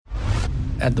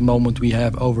at the moment we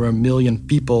have over 1 million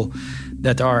people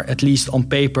that are at least on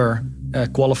paper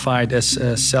qualified as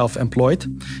self-employed.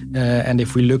 And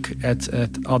if we look at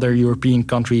other European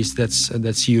countries,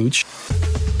 that's huge.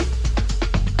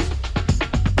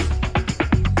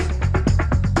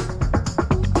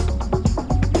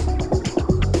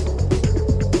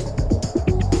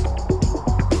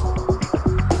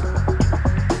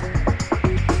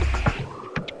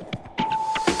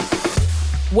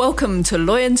 Welcome to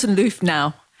Loyens & Loeff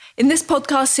Now. In this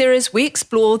podcast series, we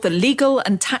explore the legal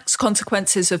and tax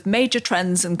consequences of major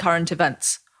trends and current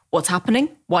events. What's happening?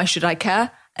 Why should I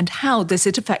care? And how does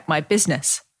it affect my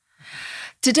business?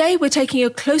 Today, we're taking a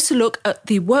closer look at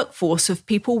the workforce of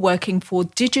people working for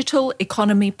digital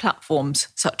economy platforms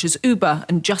such as Uber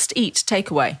and Just Eat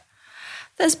Takeaway.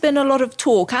 There's been a lot of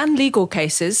talk and legal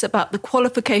cases about the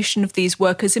qualification of these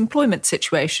workers' employment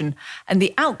situation, and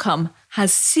the outcome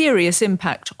has serious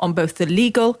impact on both the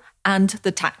legal and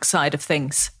the tax side of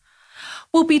things.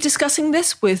 We'll be discussing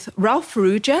this with Ralph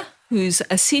Farrugia, who's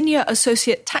a Senior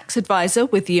Associate Tax Advisor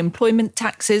with the Employment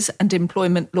Taxes and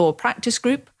Employment Law Practice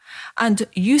Group, and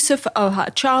Yusuf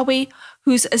Al-Hachawi,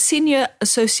 who's a Senior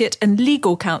Associate and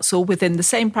Legal Counsel within the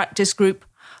same practice group.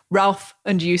 Ralph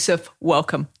and Yusuf,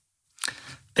 welcome.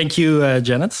 Thank you,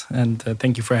 Janet, and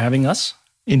thank you for having us.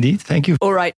 Indeed, thank you.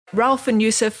 All right, Ralph and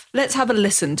Yusuf, let's have a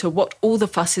listen to what all the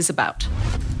fuss is about.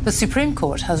 The Supreme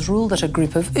Court has ruled that a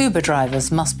group of Uber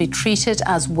drivers must be treated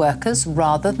as workers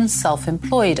rather than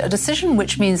self-employed, a decision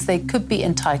which means they could be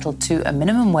entitled to a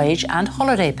minimum wage and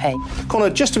holiday pay.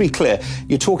 Conor, just to be clear,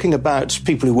 you're talking about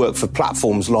people who work for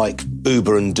platforms like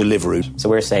Uber and Deliveroo. So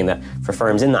we're saying that for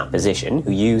firms in that position who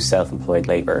use self-employed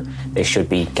labour, they should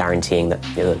be guaranteeing that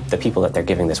the people that they're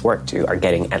giving this work to are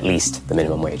getting at least the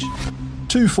minimum wage.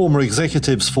 2 former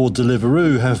executives for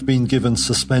Deliveroo have been given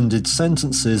suspended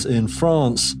sentences in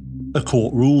France. A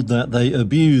court ruled that they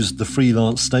abused the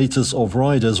freelance status of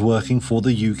riders working for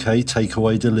the UK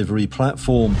takeaway delivery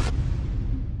platform.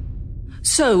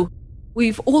 So,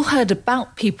 we've all heard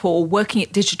about people working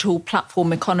at digital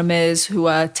platform economies who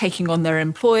are taking on their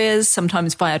employers,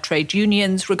 sometimes via trade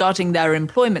unions, regarding their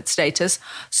employment status.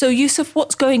 So, Yusuf,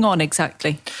 what's going on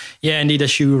exactly? Yeah, indeed,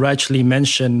 as you rightly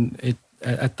mentioned,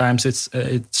 at times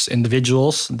it's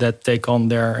individuals that take on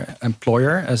their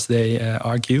employer, as they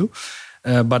argue,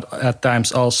 but at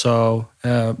times also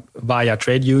via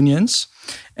trade unions.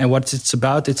 And what it's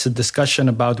about, it's a discussion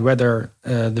about whether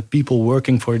the people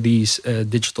working for these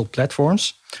digital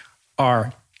platforms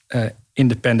are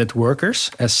independent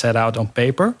workers, as set out on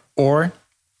paper, or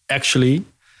actually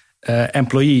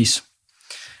employees.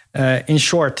 In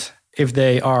short, if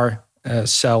they are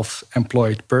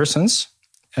self-employed persons,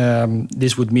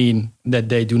 this would mean that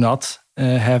they do not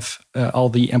have all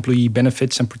the employee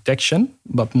benefits and protection,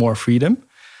 but more freedom.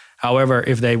 However,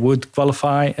 if they would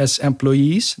qualify as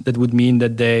employees, that would mean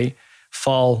that they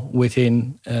fall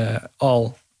within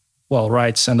all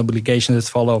rights and obligations that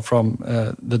follow from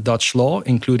the Dutch law,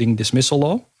 including dismissal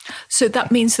law. So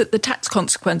that means that the tax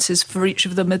consequences for each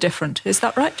of them are different. Is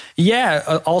that right?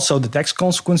 Yeah, also the tax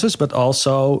consequences, but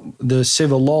also the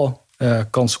civil law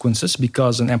consequences,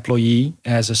 because an employee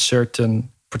has a certain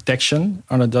protection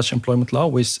under Dutch employment law,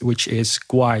 which is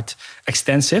quite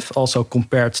extensive, also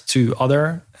compared to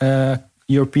other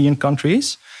European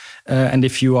countries. And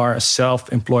if you are a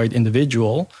self-employed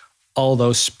individual, all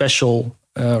those special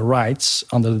rights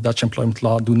under the Dutch employment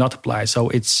law do not apply. So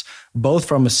it's both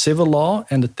from a civil law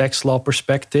and a tax law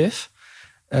perspective,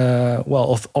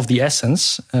 of the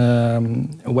essence,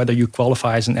 whether you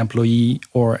qualify as an employee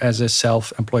or as a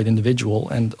self-employed individual.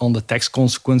 And on the tax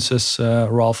consequences,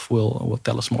 Ralph will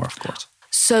tell us more, of course.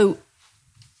 So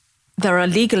there are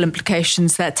legal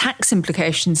implications there, tax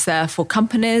implications there for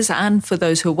companies and for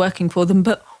those who are working for them.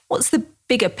 But what's the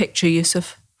bigger picture,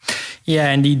 Yusuf?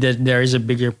 Yeah, indeed, there is a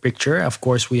bigger picture. Of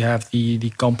course, we have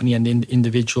the company and the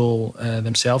individual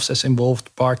themselves as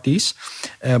involved parties.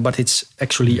 But it's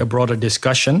actually a broader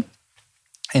discussion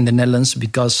in the Netherlands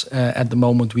because at the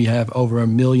moment we have over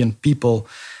 1 million people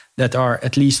that are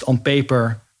at least on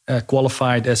paper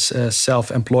qualified as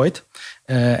self-employed.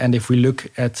 And if we look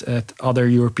at other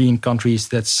European countries,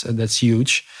 that's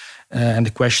huge. And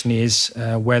the question is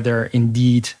whether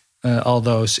indeed all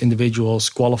those individuals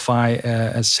qualify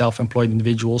as self-employed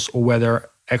individuals, or whether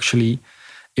actually,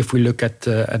 if we look at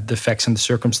the facts and the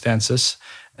circumstances,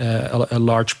 a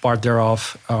large part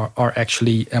thereof are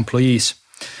actually employees.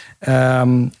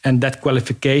 And that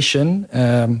qualification,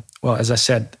 as I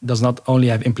said, does not only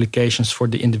have implications for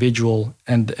the individual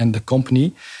and the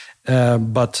company,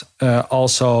 but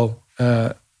also,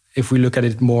 if we look at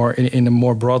it more in a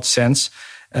more broad sense,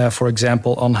 for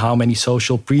example, on how many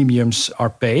social premiums are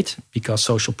paid, because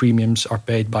social premiums are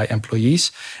paid by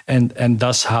employees, and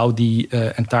thus how the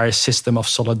entire system of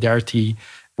solidarity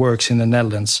works in the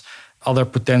Netherlands. Other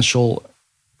potential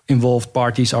involved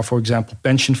parties are, for example,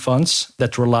 pension funds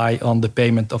that rely on the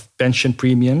payment of pension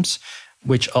premiums,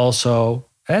 which also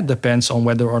depends on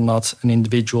whether or not an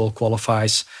individual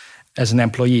qualifies as an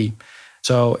employee.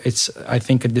 So it's, I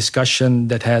think, a discussion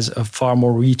that has a far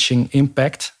more reaching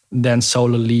impact than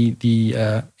solely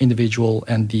the individual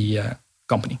and the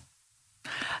company.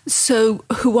 So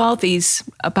who are these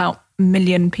about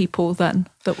million people then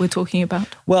that we're talking about?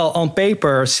 Well, on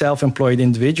paper, self-employed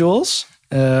individuals,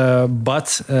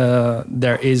 but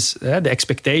there is the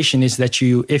expectation is that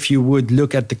if you would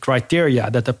look at the criteria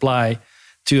that apply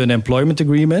to an employment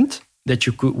agreement, that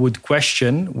you would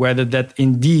question whether that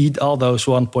indeed all those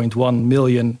 1.1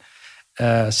 million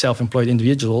self-employed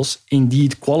individuals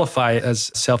indeed qualify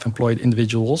as self-employed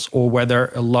individuals, or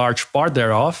whether a large part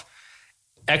thereof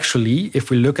actually, if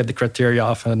we look at the criteria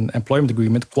of an employment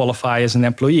agreement, qualify as an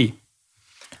employee.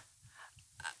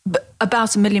 But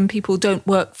about 1 million people don't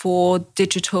work for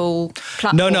digital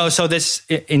platforms. No. So this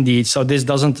indeed. So this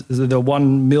doesn't. The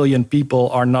 1 million people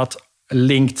are not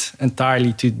linked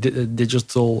entirely to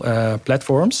digital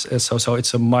platforms. So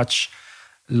it's a much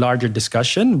larger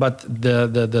discussion. But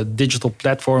the digital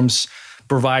platforms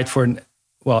provide for an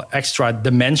extra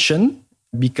dimension,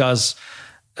 because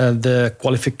the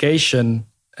qualification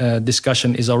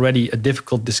discussion is already a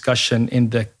difficult discussion in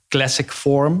the classic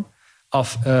form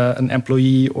of an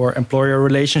employee or employer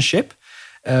relationship.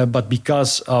 But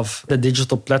because of the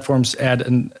digital platforms add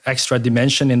an extra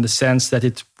dimension in the sense that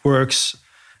it works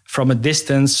from a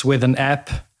distance with an app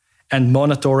and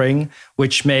monitoring,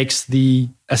 which makes the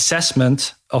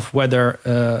assessment of whether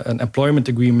an employment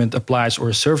agreement applies or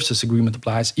a services agreement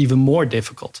applies even more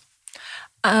difficult.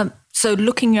 So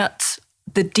looking at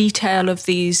the detail of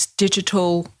these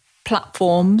digital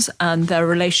platforms and their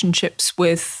relationships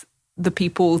with the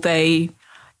people they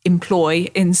employ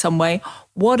in some way,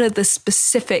 what are the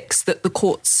specifics that the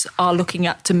courts are looking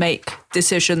at to make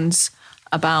decisions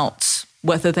about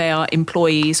whether they are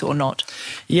employees or not?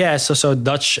 Yeah, so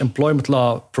Dutch employment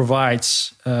law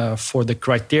provides for the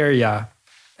criteria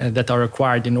that are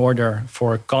required in order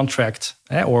for a contract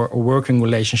or a working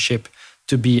relationship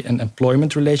to be an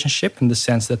employment relationship, in the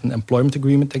sense that an employment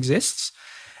agreement exists.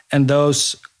 And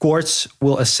those courts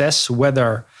will assess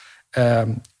whether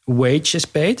wage is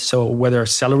paid, so whether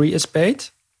salary is paid,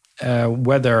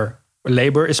 whether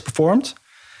labor is performed,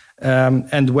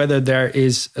 and whether there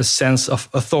is a sense of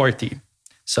authority.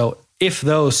 So if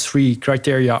those three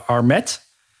criteria are met,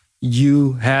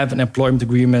 you have an employment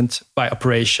agreement by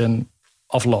operation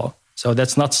of law. So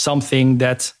that's not something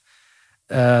that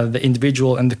the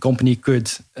individual and the company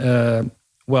could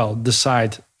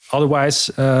decide otherwise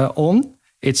on.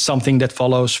 It's something that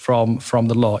follows from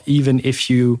the law, even if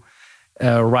you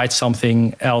write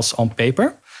something else on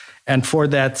paper. And for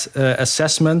that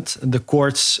assessment, the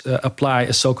courts apply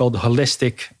a so-called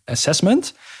holistic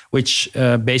assessment, which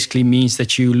basically means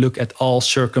that you look at all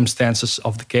circumstances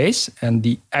of the case and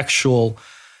the actual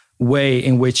way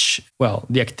in which,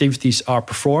 the activities are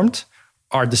performed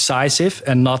are decisive,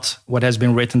 and not what has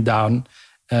been written down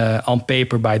on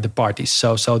paper by the parties.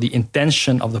 So the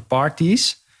intention of the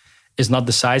parties is not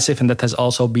decisive, and that has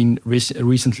also been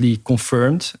recently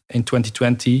confirmed in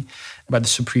 2020 by the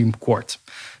Supreme Court.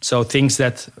 So things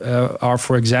that are,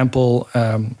 for example,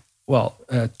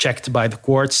 checked by the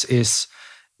courts is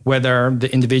whether the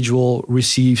individual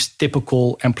receives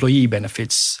typical employee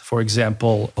benefits, for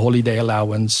example, holiday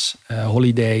allowance,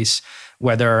 holidays,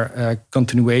 whether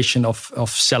continuation of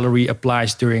salary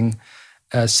applies during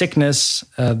sickness,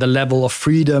 the level of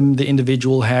freedom the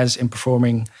individual has in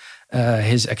performing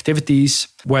his activities,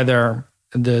 whether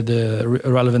the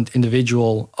relevant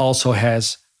individual also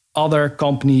has other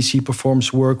companies he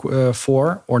performs work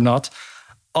for or not.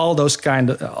 All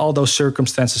those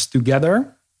circumstances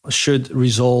together should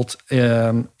result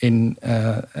in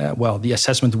the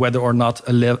assessment whether or not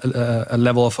a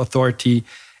level of authority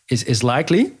is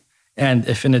likely. And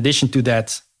if in addition to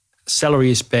that,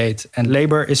 salary is paid and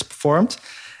labor is performed,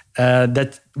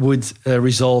 that would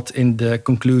result in the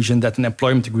conclusion that an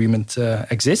employment agreement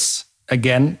exists,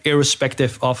 again,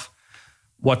 irrespective of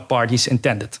what parties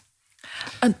intended.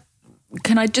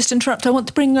 Can I just interrupt? I want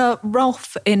to bring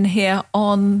Ralph in here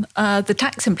on the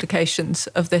tax implications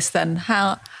of this then.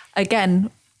 How,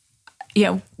 again,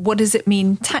 what does it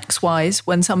mean tax-wise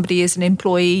when somebody is an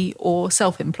employee or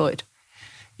self-employed?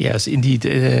 Yes, indeed.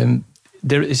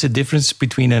 There is a difference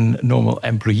between a normal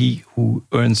employee who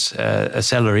earns a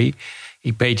salary.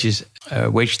 He pays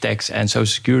wage tax and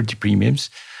social security premiums.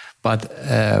 But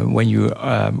when you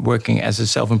are working as a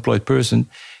self-employed person,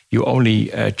 you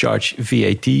only charge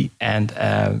VAT,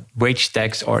 and wage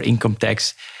tax or income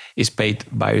tax is paid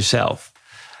by yourself.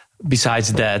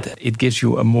 Besides that, it gives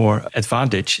you a more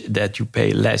advantage that you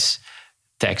pay less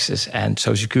taxes and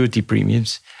social security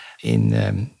premiums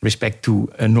in respect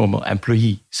to a normal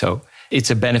employee. So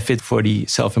it's a benefit for the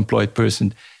self-employed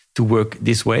person to work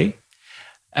this way.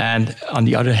 And on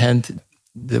the other hand,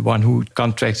 the one who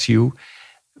contracts you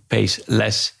pays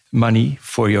less money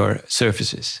for your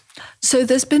services. So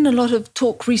there's been a lot of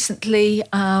talk recently.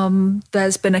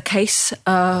 There's been a case.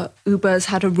 Uber's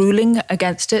had a ruling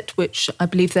against it, which I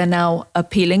believe they're now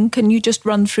appealing. Can you just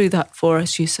run through that for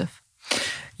us, Yusuf?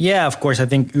 Yeah, of course. I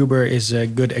think Uber is a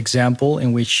good example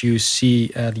in which you see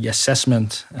the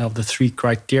assessment of the 3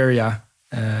 criteria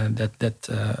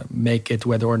that make it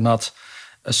whether or not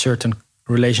a certain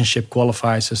relationship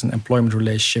qualifies as an employment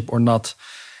relationship or not,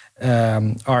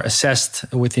 are assessed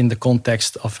within the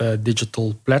context of a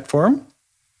digital platform.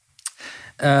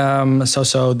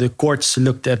 So the courts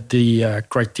looked at the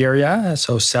criteria,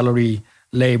 so salary,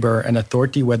 labor, and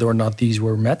authority, whether or not these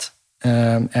were met.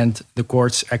 And the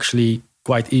courts actually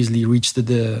quite easily reached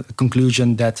the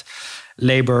conclusion that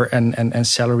labor and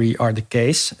salary are the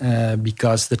case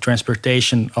because the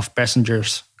transportation of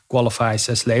passengers qualifies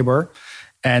as labor.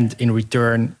 And in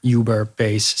return, Uber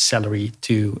pays salary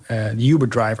to the Uber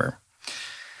driver.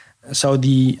 So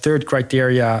the third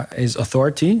criteria is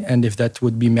authority. And if that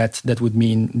would be met, that would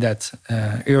mean that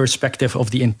irrespective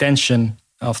of the intention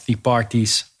of the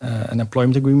parties, an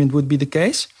employment agreement would be the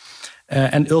case.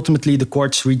 And ultimately, the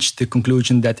courts reached the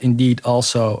conclusion that indeed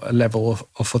also a level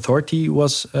of authority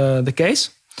was the case.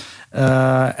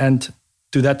 And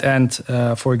to that end,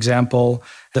 for example,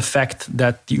 the fact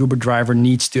that the Uber driver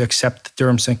needs to accept the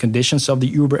terms and conditions of the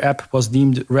Uber app was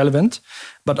deemed relevant,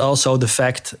 but also the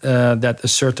fact that a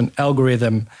certain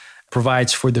algorithm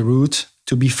provides for the route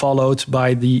to be followed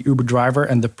by the Uber driver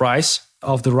and the price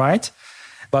of the ride,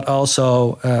 but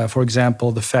also, for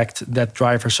example, the fact that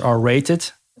drivers are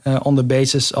rated on the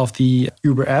basis of the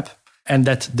Uber app and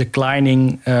that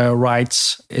declining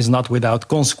rides is not without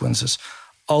consequences.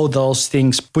 All those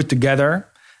things put together,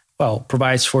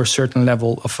 provides for a certain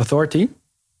level of authority,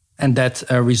 and that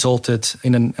resulted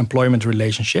in an employment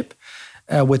relationship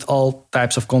with all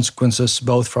types of consequences,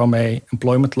 both from an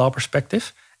employment law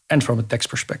perspective and from a tax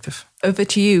perspective. Over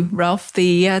to you, Ralph.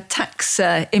 The tax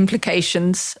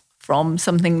implications from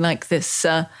something like this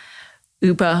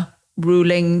Uber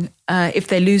ruling, if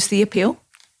they lose the appeal?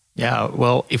 Yeah,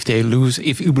 well, if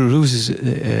Uber loses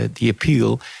the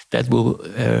appeal, that will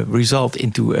result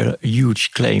into a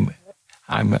huge claim.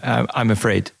 I'm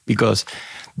afraid, because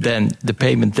then the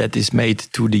payment that is made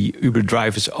to the Uber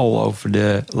drivers all over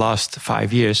the last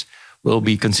 5 years will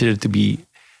be considered to be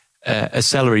a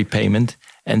salary payment,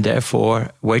 and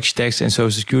therefore wage tax and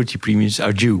social security premiums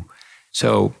are due.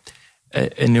 So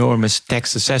enormous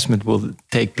tax assessment will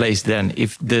take place then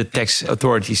if the tax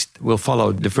authorities will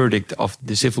follow the verdict of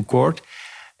the civil court.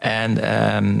 And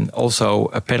also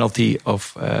a penalty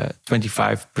of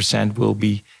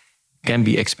 25% can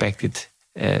be expected.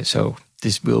 So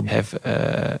this will have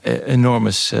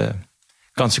enormous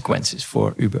consequences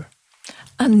for Uber.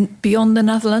 And beyond the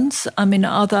Netherlands, I mean,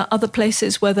 are there other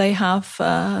places where they have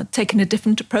taken a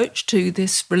different approach to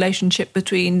this relationship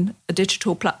between a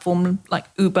digital platform like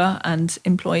Uber and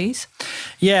employees?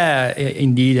 Yeah,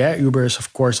 indeed. Uber is,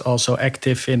 of course, also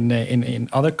active in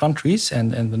other countries.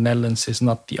 And the Netherlands is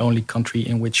not the only country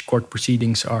in which court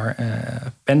proceedings are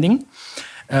pending.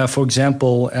 For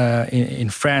example, in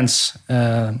France,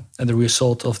 the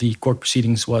result of the court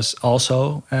proceedings was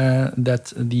also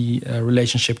that the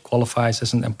relationship qualifies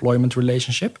as an employment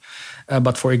relationship.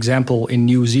 But for example, in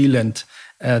New Zealand,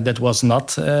 that was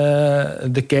not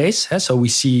the case. So we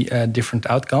see different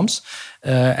outcomes.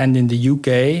 And in the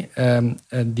UK,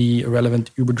 the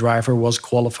relevant Uber driver was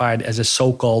qualified as a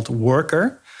so-called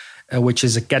worker, which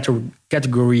is a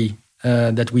category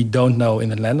that we don't know in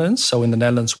the Netherlands. So in the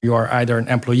Netherlands, you are either an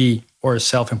employee or a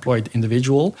self-employed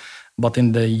individual. But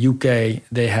in the UK,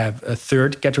 they have a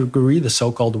third category, the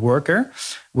so-called worker,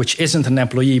 which isn't an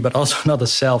employee, but also not a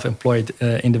self-employed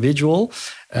individual.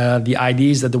 The idea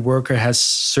is that the worker has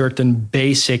certain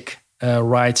basic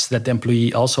rights that the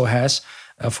employee also has.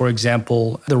 For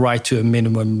example, the right to a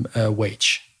minimum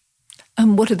wage.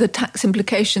 And what are the tax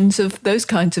implications of those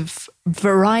kinds of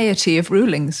variety of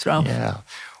rulings, Ralph? Yeah.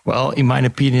 Well, in my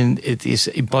opinion, it is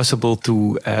impossible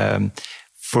to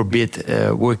forbid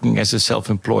working as a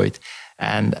self-employed.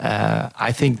 And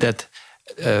I think that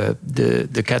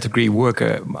the category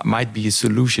worker might be a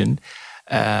solution.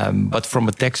 But from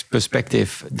a tax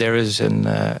perspective, there is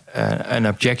an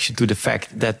objection to the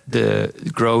fact that the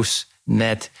gross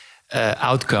net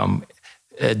outcome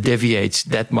deviates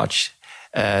that much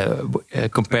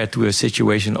compared to a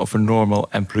situation of a normal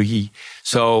employee.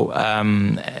 So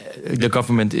the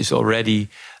government is already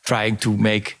trying to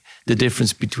make the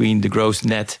difference between the gross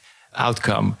net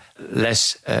outcome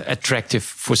less attractive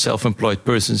for self-employed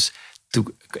persons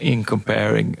in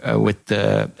comparing with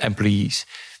the employees.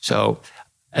 So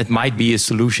it might be a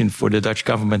solution for the Dutch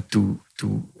government to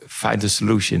find a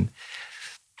solution.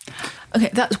 Okay,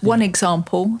 that's one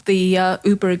example, the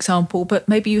Uber example, but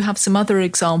maybe you have some other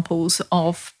examples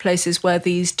of places where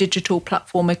these digital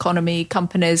platform economy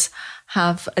companies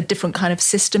have a different kind of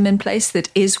system in place that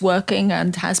is working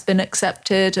and has been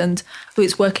accepted and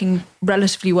it's working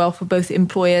relatively well for both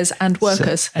employers and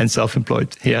workers. And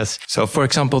self-employed, yes. So, for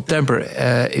example, Temper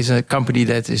is a company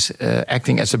that is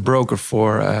acting as a broker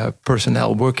for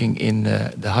personnel working in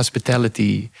the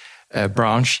hospitality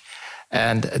branch.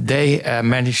 And they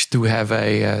managed to have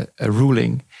a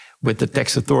ruling with the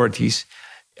tax authorities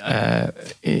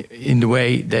in the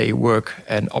way they work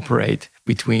and operate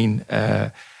between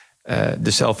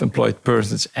the self-employed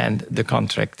persons and the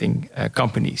contracting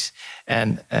companies.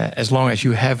 And as long as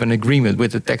you have an agreement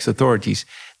with the tax authorities,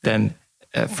 then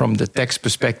from the tax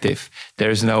perspective, there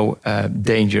is no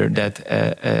danger that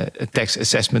a tax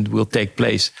assessment will take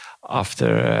place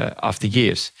after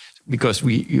years, because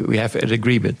we have an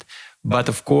agreement. But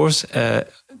of course,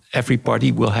 every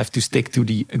party will have to stick to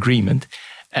the agreement,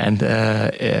 and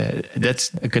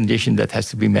that's a condition that has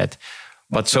to be met.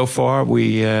 But so far,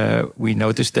 we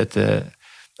noticed that the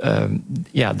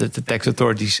tax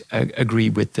authorities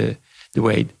agree with the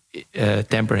way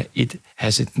Temper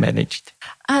has it managed.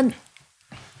 And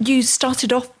you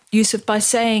started off, Yusuf, by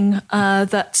saying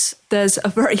that there's a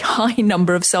very high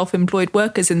number of self-employed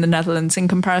workers in the Netherlands in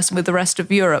comparison with the rest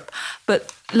of Europe.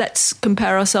 But let's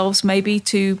compare ourselves maybe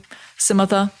to some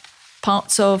other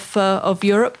parts of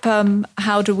Europe.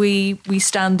 How do we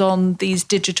stand on these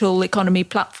digital economy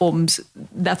platforms,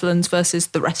 Netherlands versus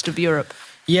the rest of Europe?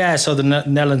 Yeah, so the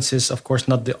Netherlands is, of course,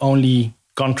 not the only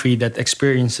country that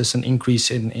experiences an increase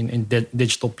in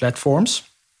digital platforms.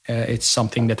 It's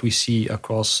something that we see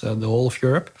across the whole of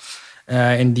Europe.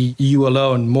 In the EU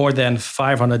alone, more than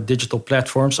 500 digital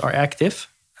platforms are active,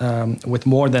 with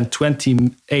more than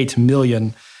 28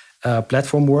 million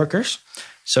platform workers.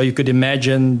 So you could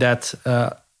imagine that,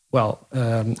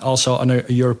 also on a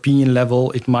European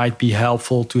level, it might be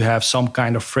helpful to have some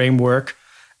kind of framework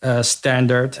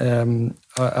standard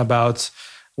about,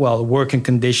 working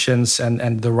conditions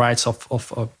and the rights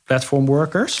of platform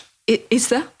workers. Is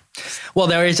there? Well,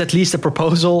 there is at least a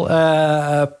proposal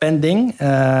pending,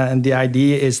 and the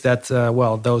idea is that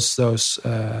those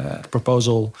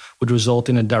proposal would result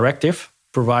in a directive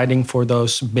providing for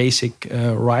those basic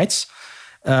rights.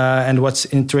 And what's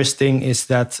interesting is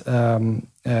that,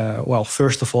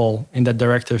 first of all, in that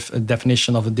directive, a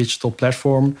definition of a digital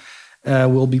platform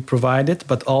will be provided,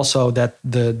 but also that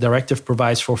the directive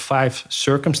provides for 5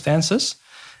 circumstances,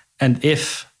 and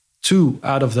if 2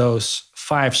 out of those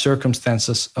 5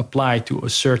 circumstances apply to a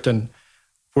certain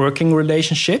working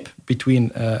relationship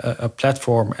between a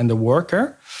platform and a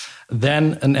worker,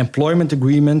 then an employment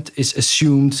agreement is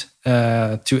assumed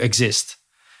to exist.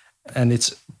 And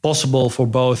it's possible for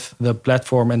both the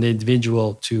platform and the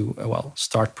individual to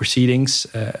start proceedings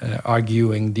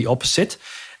arguing the opposite.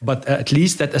 But at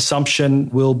least that assumption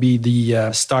will be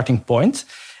the starting point.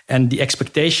 And the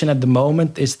expectation at the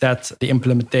moment is that the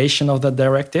implementation of that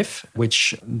directive,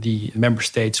 which the member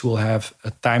states will have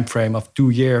a time frame of 2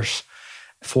 years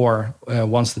for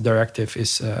once the directive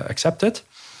is accepted,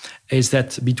 is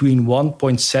that between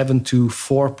 1.7 to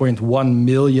 4.1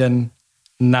 million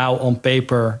now on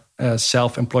paper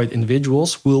self-employed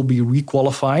individuals will be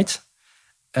requalified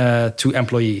to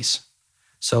employees.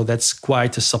 So that's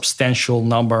quite a substantial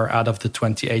number out of the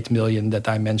 28 million that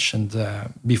I mentioned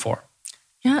before.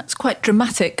 Yeah, it's quite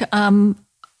dramatic. When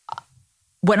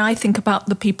I think about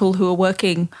the people who are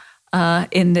working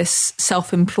in this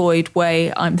self-employed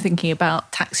way, I'm thinking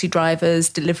about taxi drivers,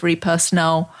 delivery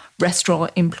personnel,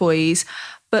 restaurant employees,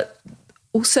 but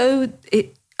also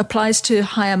it applies to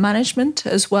higher management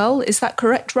as well. Is that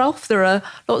correct, Ralph? There are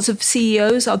lots of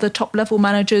CEOs, other top-level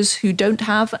managers who don't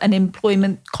have an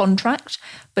employment contract,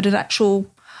 but an actual,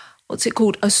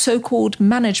 a so-called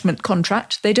management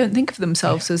contract. They don't think of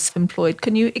themselves as employed.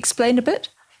 Can you explain a bit?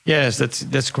 Yes,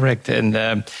 that's correct. And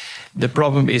the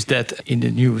problem is that in the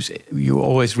news, you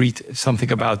always read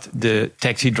something about the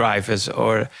taxi drivers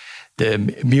or the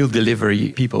meal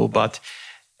delivery people, but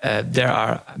there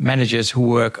are managers who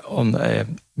work on a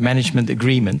management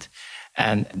agreement,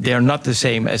 and they are not the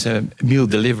same as a meal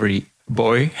delivery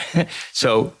boy.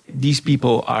 So these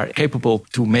people are capable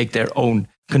to make their own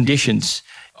conditions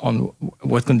on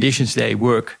what conditions they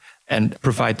work and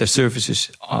provide their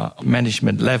services on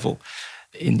management level.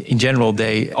 In general,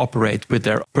 they operate with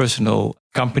their personal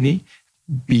company,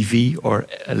 BV or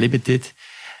limited,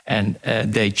 and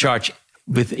they charge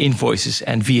with invoices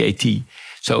and VAT.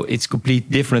 So it's completely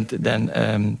different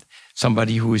than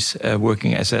somebody who is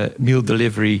working as a meal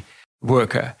delivery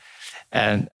worker.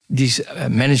 And this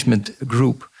management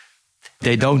group,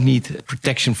 they don't need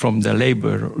protection from the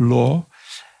labor law.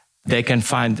 They can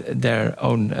find their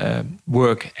own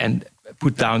work and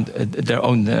put down their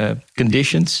own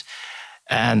conditions.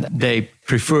 And they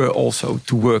prefer also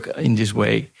to work in this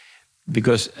way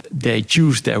because they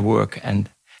choose their work, and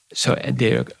so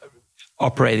they're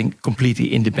operating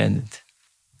completely independent.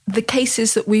 The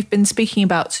cases that we've been speaking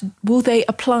about, will they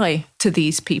apply to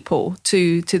these people,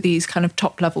 to these kind of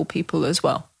top-level people as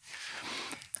well?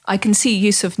 I can see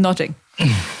Yusuf nodding.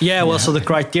 Yeah, well, so the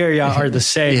criteria are the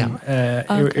same,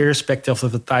 irrespective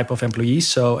of the type of employee.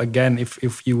 So again,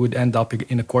 if you would end up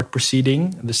in a court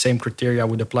proceeding, the same criteria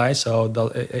would apply. So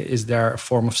is there a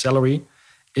form of salary?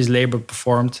 Is labor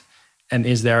performed? And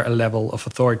is there a level of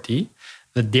authority?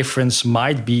 The difference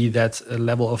might be that a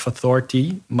level of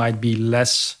authority might be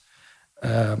less,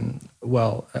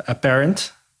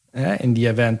 apparent in the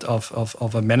event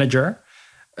of a manager.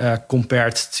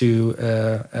 Compared to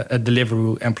a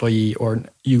Deliveroo employee or an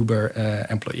Uber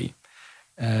employee.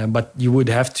 But you would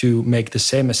have to make the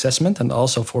same assessment. And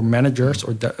also for managers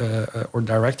or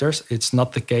directors, it's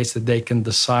not the case that they can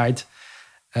decide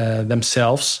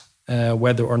themselves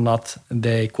whether or not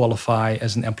they qualify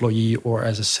as an employee or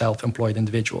as a self-employed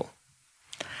individual.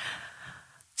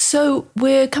 So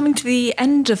we're coming to the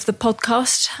end of the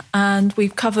podcast, and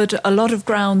we've covered a lot of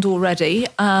ground already.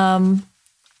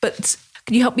 But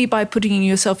can you help me by putting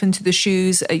yourself into the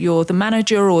shoes? You're the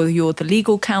manager or you're the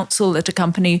legal counsel at a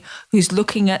company who's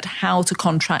looking at how to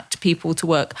contract people to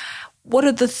work. What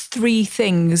are the 3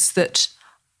 things that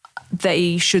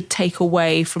they should take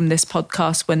away from this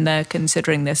podcast when they're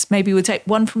considering this? Maybe we'll take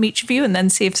one from each of you and then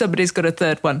see if somebody's got a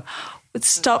third one. Let's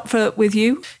start with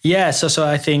you. Yeah, so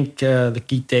I think the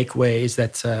key takeaway is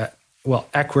that,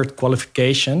 accurate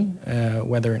qualification,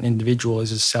 whether an individual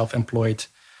is a self-employed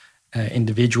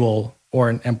individual or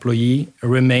an employee,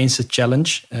 remains a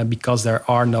challenge because there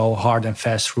are no hard and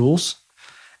fast rules.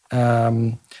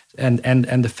 And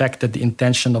the fact that the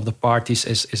intention of the parties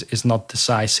is not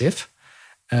decisive.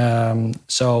 It's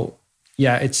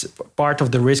part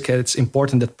of the risk. It's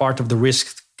important that part of the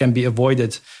risk can be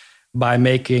avoided by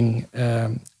making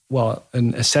an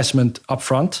assessment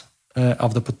upfront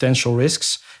of the potential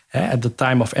risks at the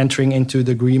time of entering into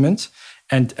the agreement.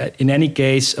 And in any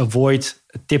case, avoid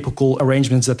typical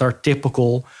arrangements that are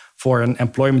typical for an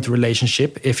employment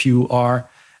relationship if you are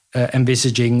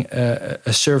envisaging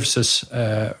a services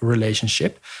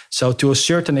relationship. So to a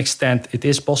certain extent, it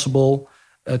is possible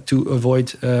to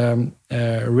avoid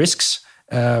risks,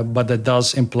 but that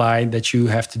does imply that you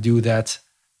have to do that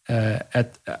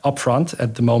upfront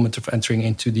at the moment of entering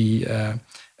into the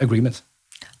agreement.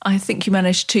 I think you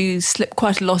managed to slip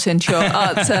quite a lot into your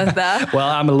answer there. Well,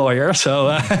 I'm a lawyer,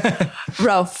 so...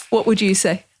 Ralph, what would you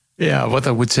say? Yeah, what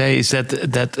I would say is that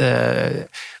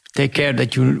take care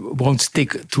that you won't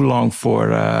stick too long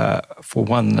for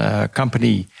one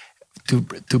company to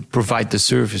provide the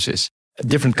services.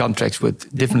 Different contracts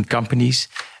with different companies.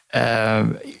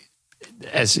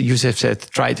 As Yusuf said,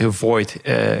 try to avoid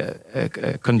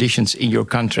conditions in your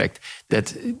contract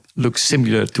that look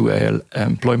similar to an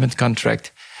employment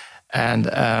contract. And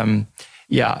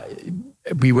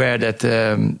beware that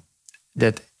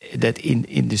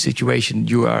in the situation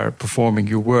you are performing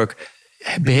your work,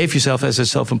 behave yourself as a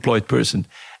self-employed person,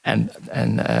 and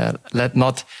let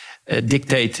not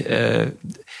dictate the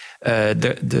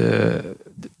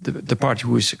party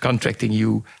who is contracting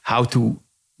you how to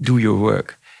do your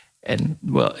work. And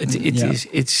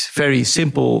it's very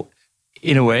simple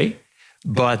in a way,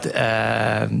 but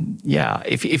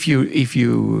if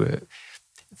you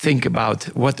think about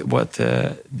what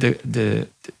the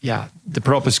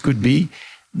purpose could be,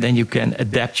 then you can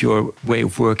adapt your way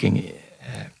of working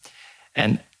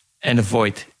and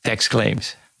avoid tax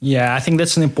claims. Yeah, I think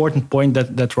that's an important point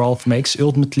that Ralph makes.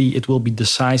 Ultimately, it will be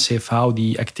decisive how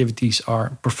the activities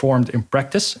are performed in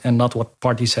practice and not what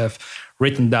parties have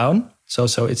written down. So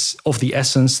it's of the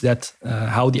essence that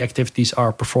how the activities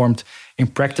are performed in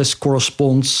practice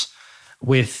corresponds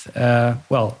with the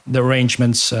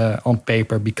arrangements on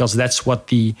paper, because that's what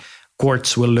the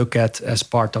courts will look at as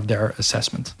part of their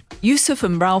assessment. Yusuf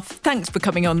and Ralph, thanks for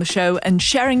coming on the show and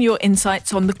sharing your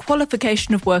insights on the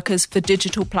qualification of workers for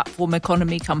digital platform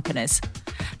economy companies.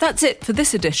 That's it for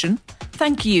this edition.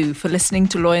 Thank you for listening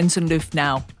to Loyens & Loeff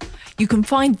Now. You can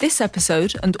find this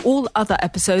episode and all other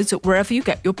episodes at wherever you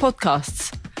get your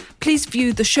podcasts. Please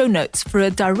view the show notes for a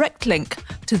direct link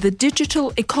to the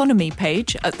digital economy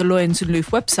page at the Loyens & Loeff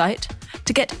website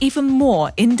to get even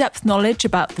more in-depth knowledge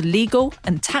about the legal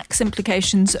and tax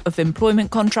implications of employment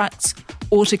contracts,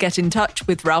 or to get in touch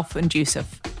with Ralph and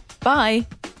Yusuf. Bye!